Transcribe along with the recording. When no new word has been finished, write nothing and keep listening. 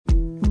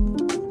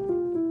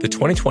The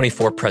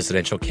 2024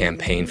 presidential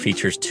campaign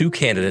features two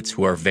candidates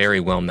who are very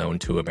well known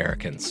to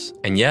Americans.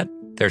 And yet,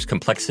 there's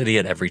complexity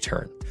at every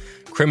turn.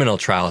 Criminal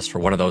trials for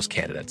one of those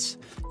candidates.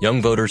 Young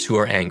voters who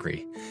are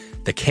angry.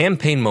 The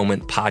Campaign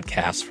Moment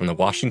podcast from the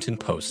Washington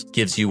Post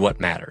gives you what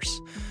matters.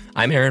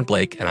 I'm Aaron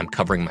Blake, and I'm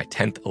covering my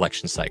 10th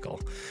election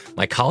cycle.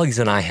 My colleagues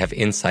and I have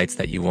insights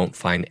that you won't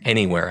find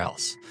anywhere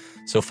else.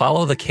 So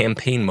follow The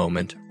Campaign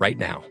Moment right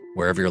now,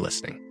 wherever you're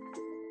listening.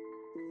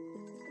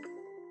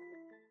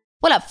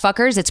 What up,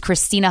 fuckers? It's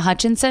Christina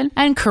Hutchinson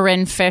and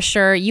Corinne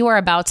Fisher. You are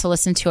about to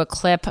listen to a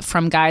clip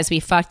from Guys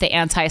We Fucked, the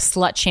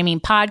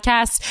anti-slut-shaming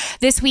podcast.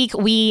 This week,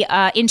 we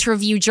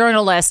interview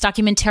journalist,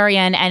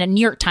 documentarian, and a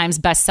New York Times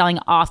bestselling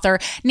author,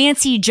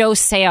 Nancy Jo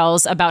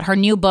Sales, about her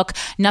new book,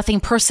 Nothing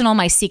Personal,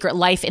 My Secret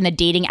Life in the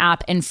Dating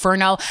App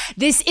Inferno.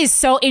 This is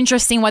so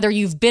interesting, whether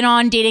you've been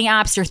on dating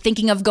apps, you're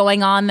thinking of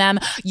going on them,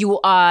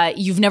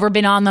 you've never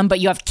been on them, but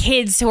you have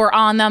kids who are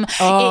on them.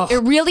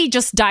 It really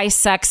just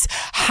dissects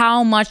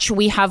how much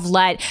we have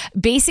let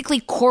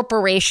basically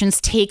corporations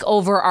take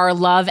over our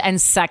love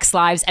and sex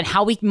lives and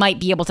how we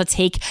might be able to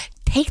take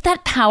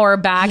that power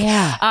back.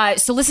 Yeah.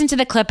 So listen to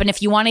the clip. And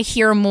if you want to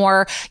hear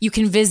more, you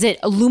can visit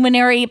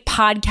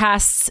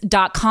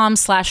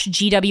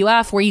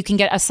luminarypodcasts.com/GWF, where you can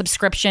get a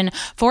subscription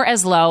for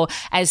as low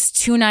as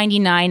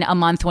 $2.99 a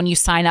month when you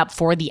sign up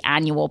for the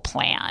annual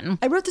plan.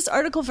 I wrote this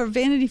article for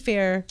Vanity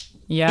Fair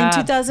in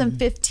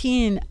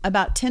 2015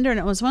 about Tinder, and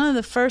it was one of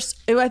the first,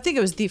 I think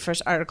it was the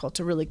first article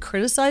to really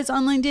criticize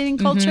online dating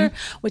culture,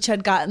 which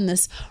had gotten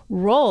this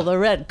roll the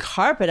red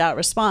carpet out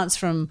response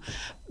from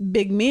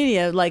big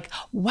media, like,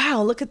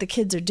 wow, look what the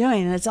kids are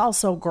doing, and it's all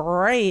so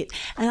great.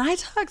 And I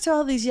talked to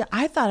all these,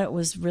 I thought it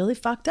was really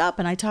fucked up,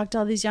 and I talked to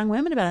all these young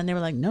women about it, and they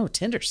were like, no,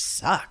 Tinder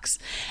sucks.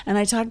 And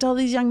I talked to all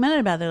these young men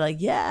about it, they're like,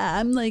 yeah,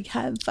 I'm like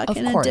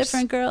fucking a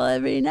different girl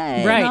every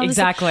night. Right,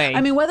 exactly.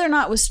 I mean, whether or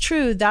not it was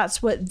true,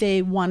 that's what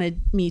they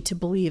wanted me to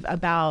believe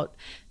about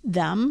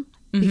them.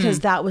 Because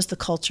that was the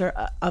culture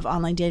of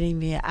online dating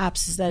via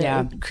apps, is that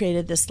it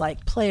created this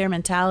like player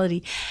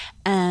mentality.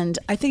 And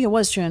I think it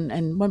was true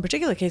in one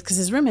particular case, because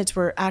his roommates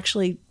were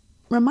actually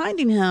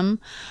reminding him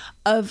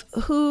of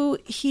who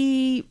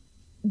he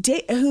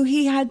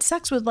had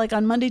sex with, like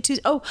on Monday,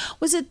 Tuesday. Oh,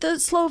 was it the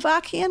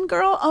Slovakian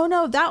girl? Oh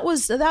no, that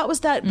was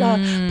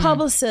that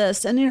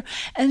publicist. And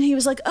and he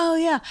was like, oh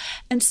yeah.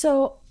 And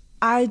so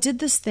I did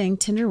this thing.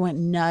 Tinder went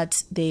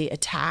nuts. They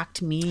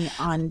attacked me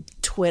on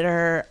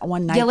Twitter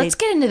one night. Yeah, let's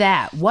get into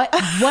that. What?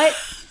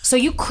 So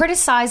you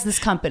criticized this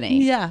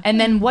company. Yeah. And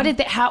then what did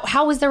they,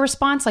 how was their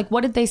response? Like,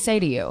 what did they say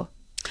to you?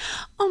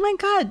 Oh my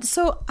God.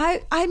 So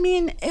I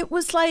mean, it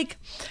was like,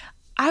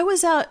 I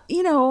was out,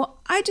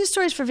 I do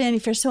stories for Vanity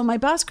Fair. So my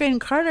boss, Graydon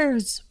Carter,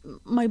 was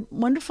the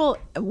wonderful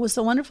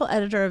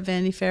editor of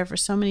Vanity Fair for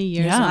so many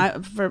years. Yeah.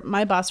 And for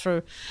my boss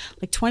for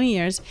like 20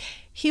 years,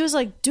 he was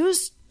like, do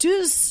this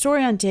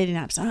story on dating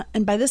apps.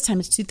 And by this time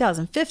it's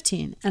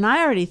 2015. And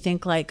I already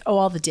think like,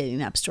 all the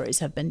dating app stories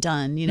have been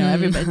done.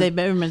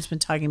 Everyone's been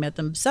talking about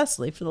them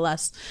obsessively for the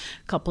last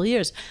couple of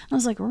years. And I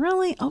was like,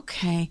 really?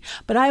 Okay.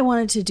 But I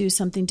wanted to do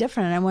something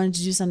different. And I wanted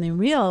to do something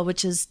real,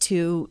 which is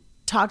to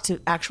talk to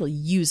actual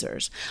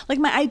users. Like,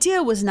 my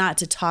idea was not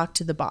to talk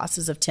to the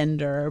bosses of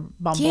Tinder or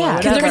Bumble. Yeah,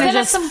 because they're going to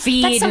just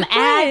feed an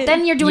ad.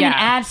 Then you're doing an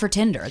ad for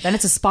Tinder. Then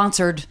it's a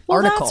sponsored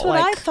article. That's what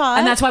I thought.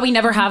 And that's why we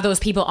never have those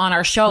people on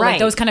our show. Right. Like,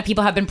 those kind of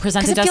people have been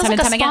presented to us time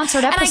and time again.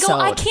 Sponsored episode. And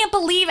I go, I can't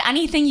believe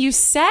anything you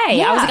say.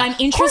 Yeah, I was like, I'm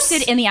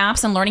interested in the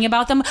apps and learning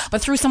about them,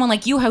 but through someone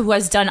like you who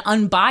has done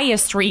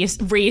unbiased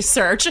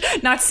research,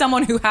 not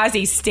someone who has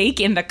a stake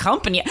in the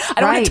company.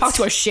 I don't want to talk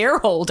to a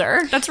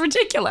shareholder. That's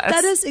ridiculous.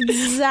 That is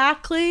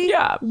exactly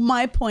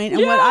my point.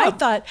 And what I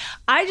thought,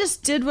 I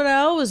just did what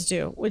I always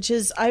do, which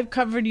is I've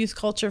covered youth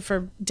culture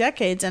for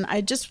decades, and I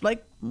just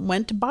like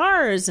went to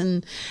bars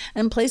and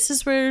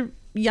places where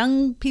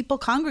young people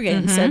congregate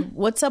and said,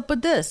 what's up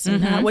with this?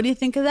 And what do you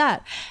think of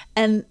that?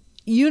 And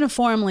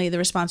uniformly the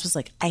response was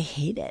like, I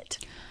hate it.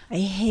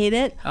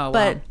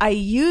 But I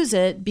use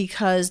it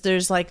because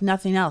there's like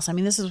nothing else. I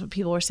mean, this is what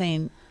people were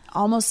saying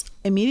almost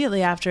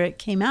immediately after it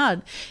came out.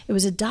 It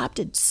was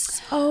adopted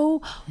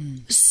so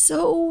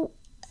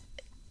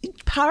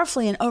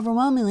powerfully and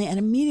overwhelmingly and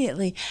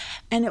immediately,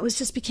 and it was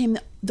just became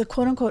the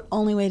quote unquote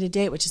only way to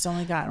date, which has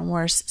only gotten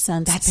worse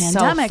since the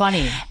pandemic. So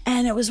funny.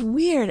 And it was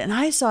weird, and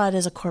I saw it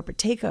as a corporate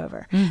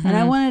takeover, and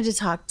I wanted to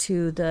talk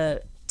to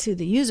the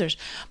users,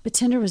 but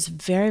Tinder was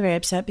very, very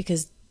upset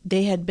because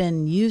they had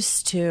been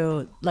used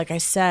to, like I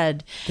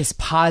said, this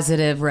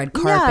positive red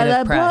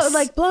carpet press,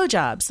 like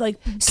blowjobs, like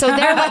so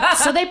they're like,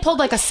 so they pulled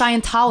like a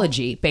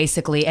Scientology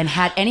basically, and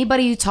had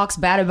anybody who talks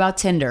bad about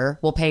Tinder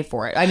will pay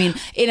for it. I mean,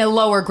 in a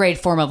lower grade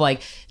form of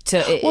like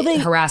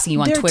harassing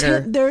you on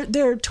Twitter.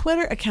 Their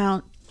Twitter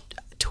account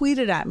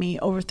tweeted at me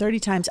over 30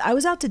 times. I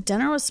was out to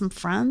dinner with some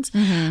friends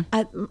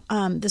at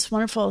this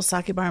wonderful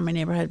sake bar in my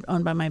neighborhood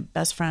owned by my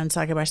best friend,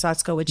 Sake Bar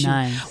Satsuko, which you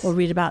will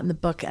read about in the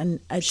book. And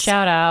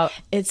shout out.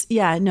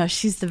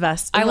 She's the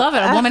best. I love it.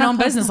 A woman-owned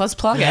business. Let's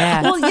plug it.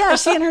 Well, yeah,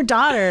 she and her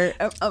daughter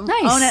own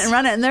it and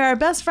run it. And they're our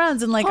best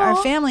friends and like our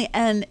family.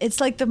 And it's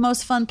like the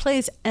most fun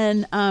place.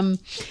 And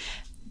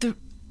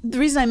the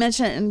reason I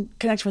mention it in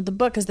connection with the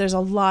book is there's a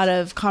lot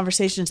of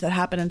conversations that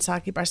happen in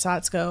Saki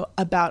Barsatsko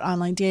about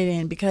online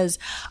dating, because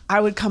I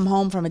would come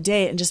home from a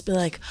date and just be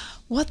like,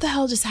 what the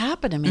hell just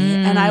happened to me?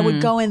 And I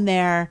would go in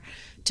there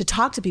to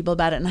talk to people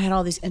about it. And I had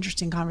all these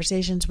interesting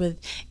conversations with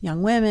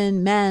young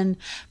women, men,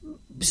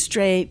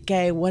 straight,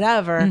 gay,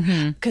 whatever,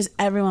 because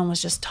everyone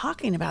was just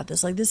talking about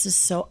this. Like, this is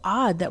so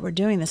odd that we're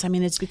doing this. I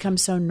mean, it's become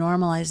so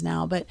normalized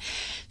now. But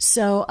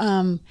so,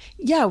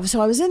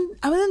 so I was in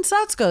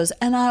Satsko's,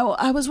 and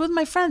I was with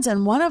my friends,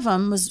 and one of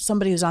them was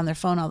somebody who's on their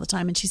phone all the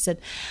time. And she said,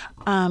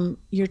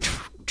 you're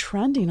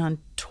trending on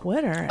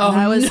Twitter. And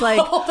I was like,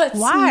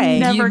 why?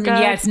 Never good.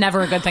 Yeah, it's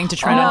never a good thing to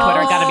trend on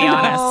Twitter, gotta be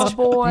honest.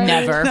 Oh, boy.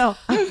 Never. No.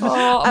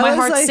 My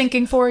heart's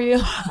sinking for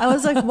you. I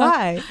was like,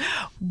 why?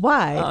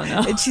 Why? Oh,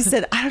 no. And she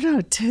said, I don't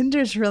know,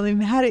 Tinder's really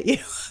mad at you.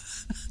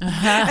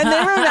 And they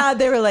were mad.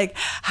 They were like,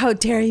 how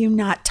dare you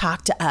not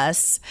talk to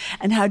us?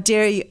 And how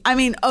dare you? I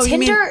mean,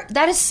 Tinder,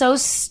 that is so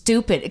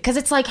stupid, because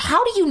it's like,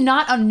 how do you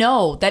not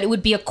know that it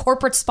would be a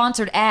corporate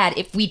sponsored ad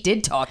if we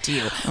did talk to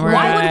you? Right.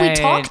 Why would we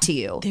talk to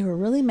you? They were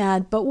really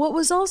mad. But what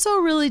was also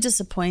really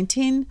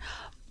disappointing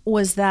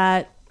was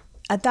that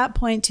at that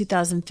point,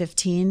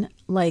 2015,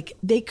 like,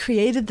 they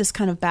created this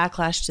kind of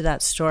backlash to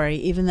that story,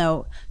 even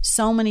though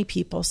so many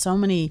people, so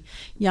many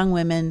young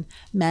women,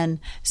 men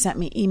sent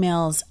me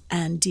emails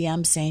and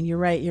DMs saying, you're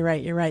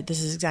right.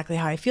 This is exactly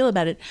how I feel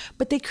about it.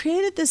 But they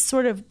created this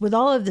sort of, with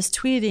all of this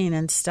tweeting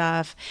and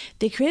stuff,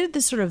 they created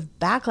this sort of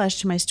backlash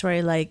to my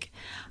story. Like,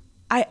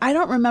 I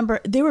don't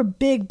remember, they were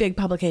big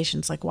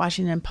publications like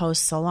Washington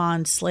Post,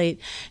 Salon, Slate,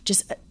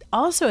 just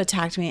also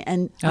attacked me.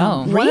 And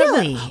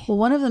really?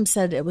 One of them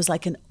said it was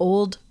like an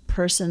old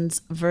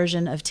person's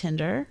version of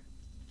Tinder.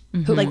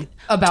 Who, like,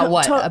 About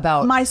what?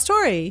 About my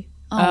story.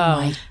 Oh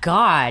my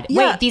God!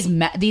 Yeah. Wait,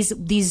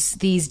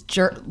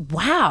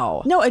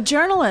 wow. No, a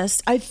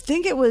journalist. I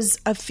think it was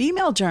a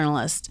female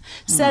journalist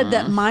said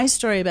that my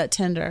story about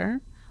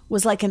Tinder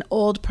was like an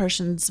old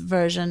person's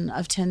version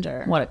of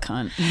Tinder. What a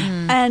cunt.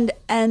 And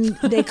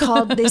they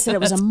said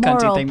it was a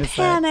moral thing to say.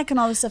 panic and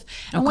all this stuff.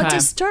 And what Okay.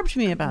 disturbed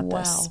me about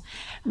this,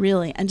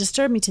 really, and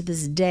disturbed me to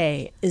this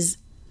day is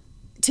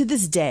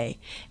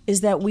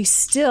that we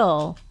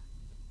still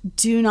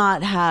do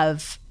not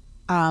have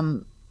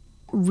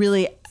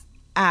really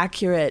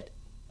accurate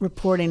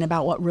reporting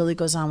about what really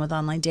goes on with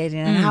online dating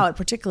and how it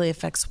particularly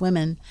affects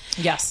women.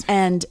 Yes.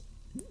 And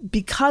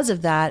because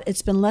of that,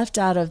 it's been left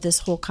out of this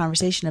whole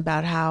conversation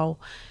about how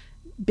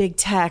big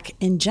tech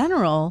in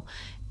general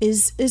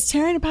is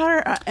tearing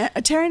apart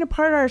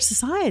our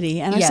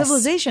society and our Yes.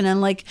 civilization, and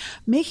like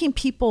making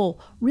people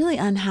really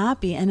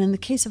unhappy. And in the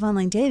case of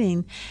online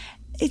dating,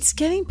 it's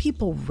getting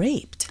people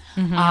raped.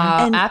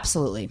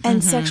 Absolutely.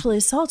 And sexually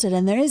assaulted.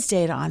 And there is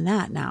data on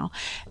that now.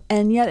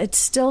 And yet it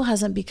still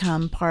hasn't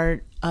become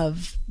part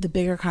of the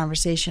bigger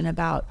conversation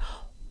about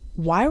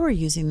why we're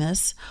using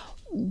this.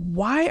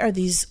 Why are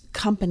these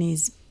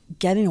companies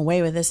getting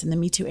away with this in the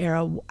Me Too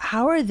era?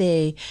 How are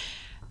they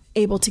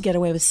able to get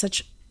away with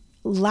such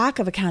lack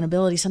of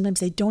accountability? Sometimes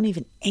they don't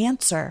even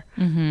answer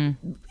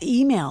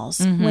emails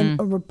when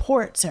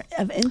reports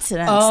of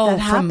incidents that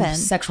from happen.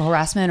 sexual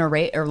harassment or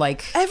rape or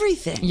like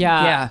Everything.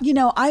 Yeah. You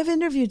know, I've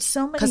interviewed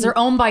so many. because they're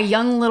owned by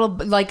young little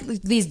like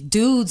these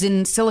dudes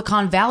in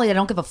Silicon Valley that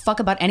don't give a fuck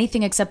about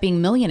anything except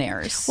being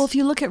millionaires. Well, if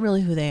you look at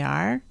really who they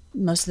are,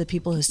 most of the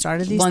people who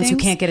started these ones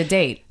things, who can't get a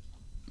date.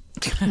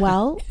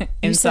 Well,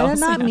 you said it,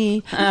 not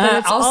me. But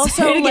it's I'll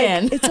also say it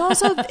again. It's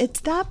also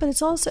that,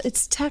 but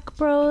it's tech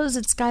bros.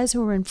 It's guys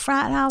who are in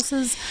frat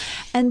houses,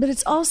 but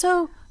it's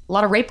also A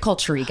lot of rape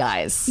culture-y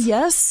guys.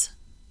 yes,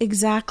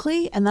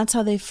 exactly, and that's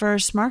how they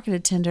first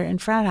marketed Tinder in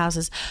frat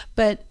houses.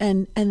 But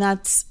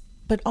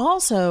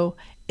also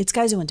it's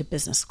guys who went to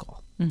business school.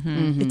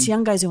 It's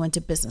young guys who went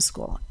to business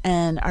school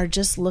and are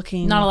just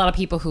looking. Not a lot of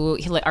people who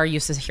are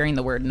used to hearing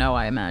the word no,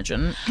 I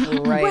imagine.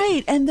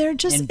 Right. And they're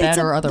just In bed or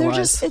they're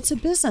otherwise. it's a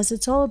business.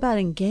 It's all about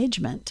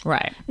engagement.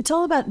 Right. It's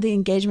all about the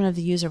engagement of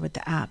the user with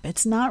the app.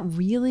 It's not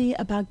really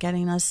about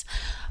getting us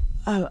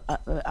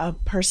a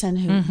person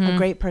a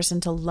great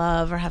person to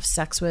love or have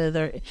sex with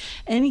or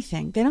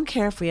anything. They don't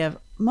care if we have.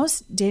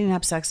 Most dating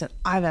app sex that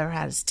I've ever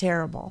had is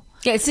terrible.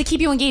 Yeah, it's to keep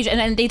you engaged.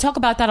 And they talk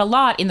about that a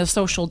lot in The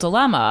Social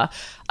Dilemma,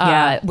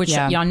 which you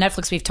know, on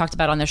Netflix we've talked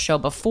about on this show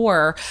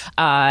before.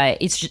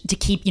 It's just to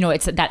keep, you know,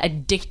 it's that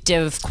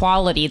addictive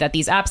quality that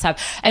these apps have.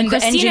 And The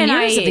Christina engineers and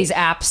I, of these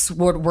apps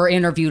were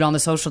interviewed on The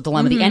Social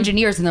Dilemma. The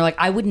engineers, and they're like,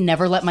 I would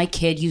never let my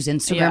kid use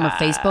Instagram or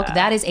Facebook.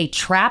 That is a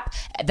trap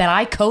that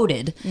I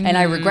coded, and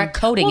I regret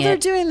coding Well, they're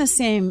it. doing the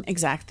same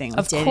exact thing with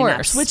Of dating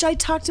course. apps, which I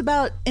talked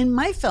about in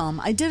my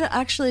film. I did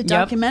actually a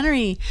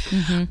documentary.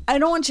 I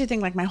don't want you to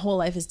think like my whole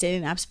life is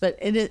dating apps, but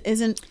it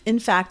isn't. In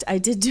fact, I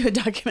did do a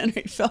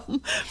documentary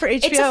film for HBO.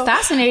 It's a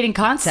fascinating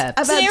concept.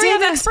 it's an area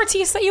of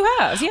expertise that you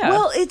have. Yeah.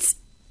 Well,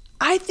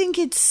 I think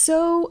it's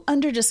so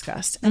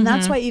under-discussed. And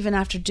that's why even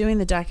after doing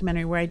the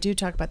documentary where I do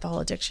talk about the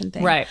whole addiction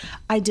thing, Right.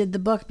 I did the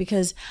book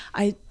because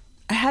I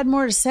had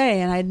more to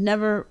say, and I'd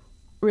never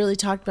really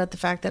talked about the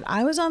fact that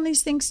I was on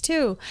these things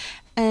too.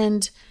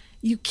 And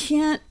you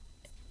can't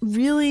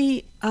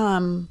really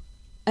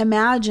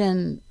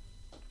imagine,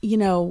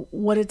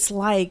 what it's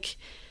like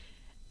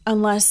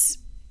unless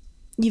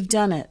you've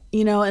done it,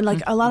 and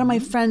like a lot of my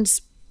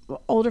friends,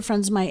 older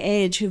friends my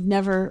age who've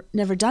never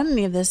done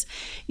any of this,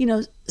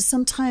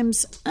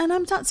 sometimes, and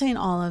I'm not saying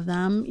all of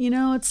them,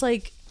 it's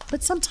like,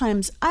 but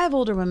sometimes I have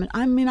older women.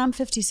 I mean, I'm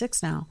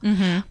 56 now.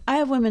 I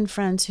have women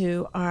friends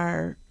who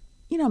are,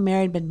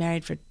 been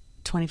married for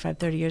 25,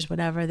 30 years,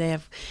 whatever. They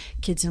have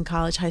kids in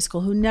college, high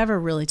school, who never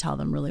really tell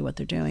them really what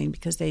they're doing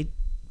because they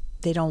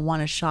don't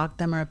want to shock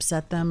them or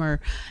upset them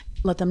or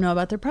let them know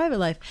about their private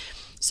life.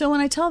 So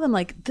when I tell them,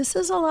 like, this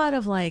is a lot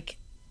of like,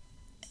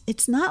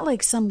 it's not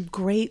like some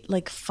great,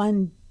 like,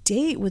 fun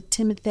date with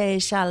Timothée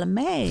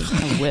Chalamet.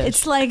 I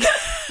wish.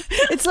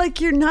 It's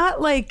like you're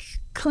not like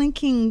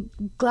clinking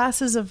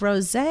glasses of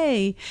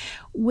rosé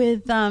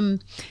with some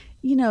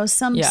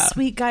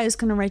sweet guy who's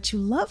going to write you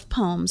love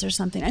poems or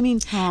something. I mean,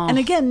 and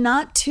again,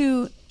 not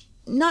to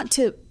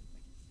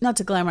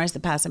glamorize the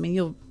past. I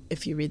mean,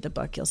 if you read the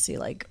book, you'll see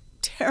like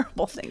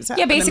terrible things happen.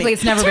 Yeah, basically,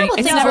 it's never been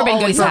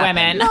good for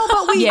women. No,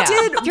 but we did.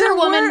 If you're a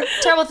woman,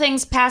 terrible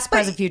things, past,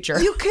 present,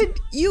 future. You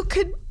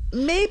could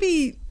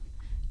maybe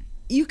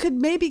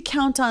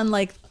count on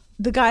like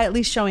the guy at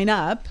least showing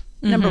up.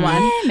 Number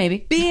one,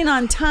 maybe being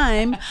on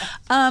time,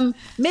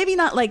 maybe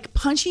not like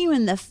punching you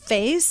in the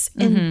face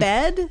in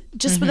bed,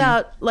 just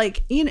without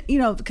like,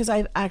 because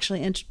I've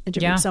actually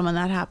interviewed someone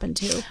that happened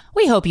to.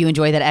 We hope you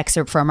enjoy that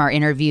excerpt from our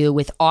interview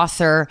with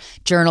author,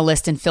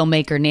 journalist, and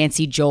filmmaker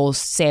Nancy Joel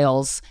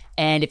Sayles.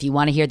 And if you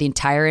want to hear the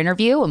entire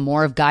interview and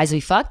more of Guys We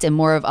Fucked and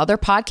more of other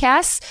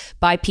podcasts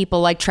by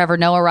people like Trevor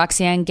Noah,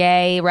 Roxane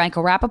Gay,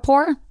 Ranko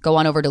Rappaport, go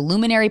on over to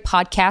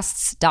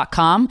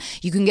luminarypodcasts.com.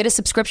 You can get a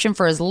subscription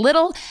for as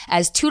little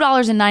as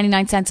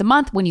 $2.99 a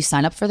month when you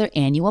sign up for their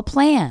annual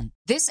plan.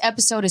 This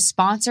episode is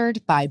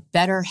sponsored by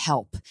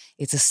BetterHelp.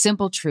 It's a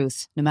simple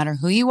truth. No matter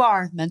who you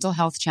are, mental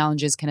health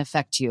challenges can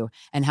affect you,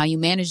 and how you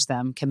manage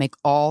them can make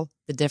all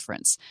the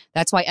difference.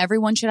 That's why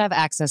everyone should have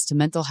access to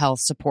mental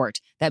health support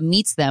that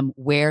meets them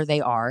where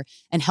they are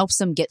and helps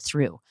them get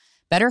through.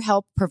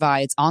 BetterHelp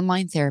provides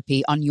online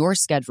therapy on your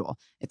schedule.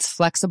 It's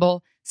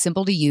flexible,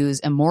 simple to use,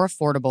 and more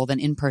affordable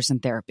than in-person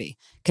therapy.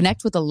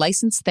 Connect with a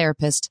licensed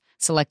therapist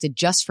selected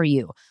just for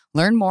you.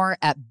 Learn more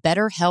at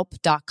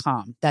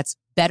BetterHelp.com. That's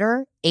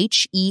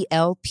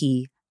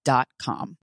BetterHelp.com.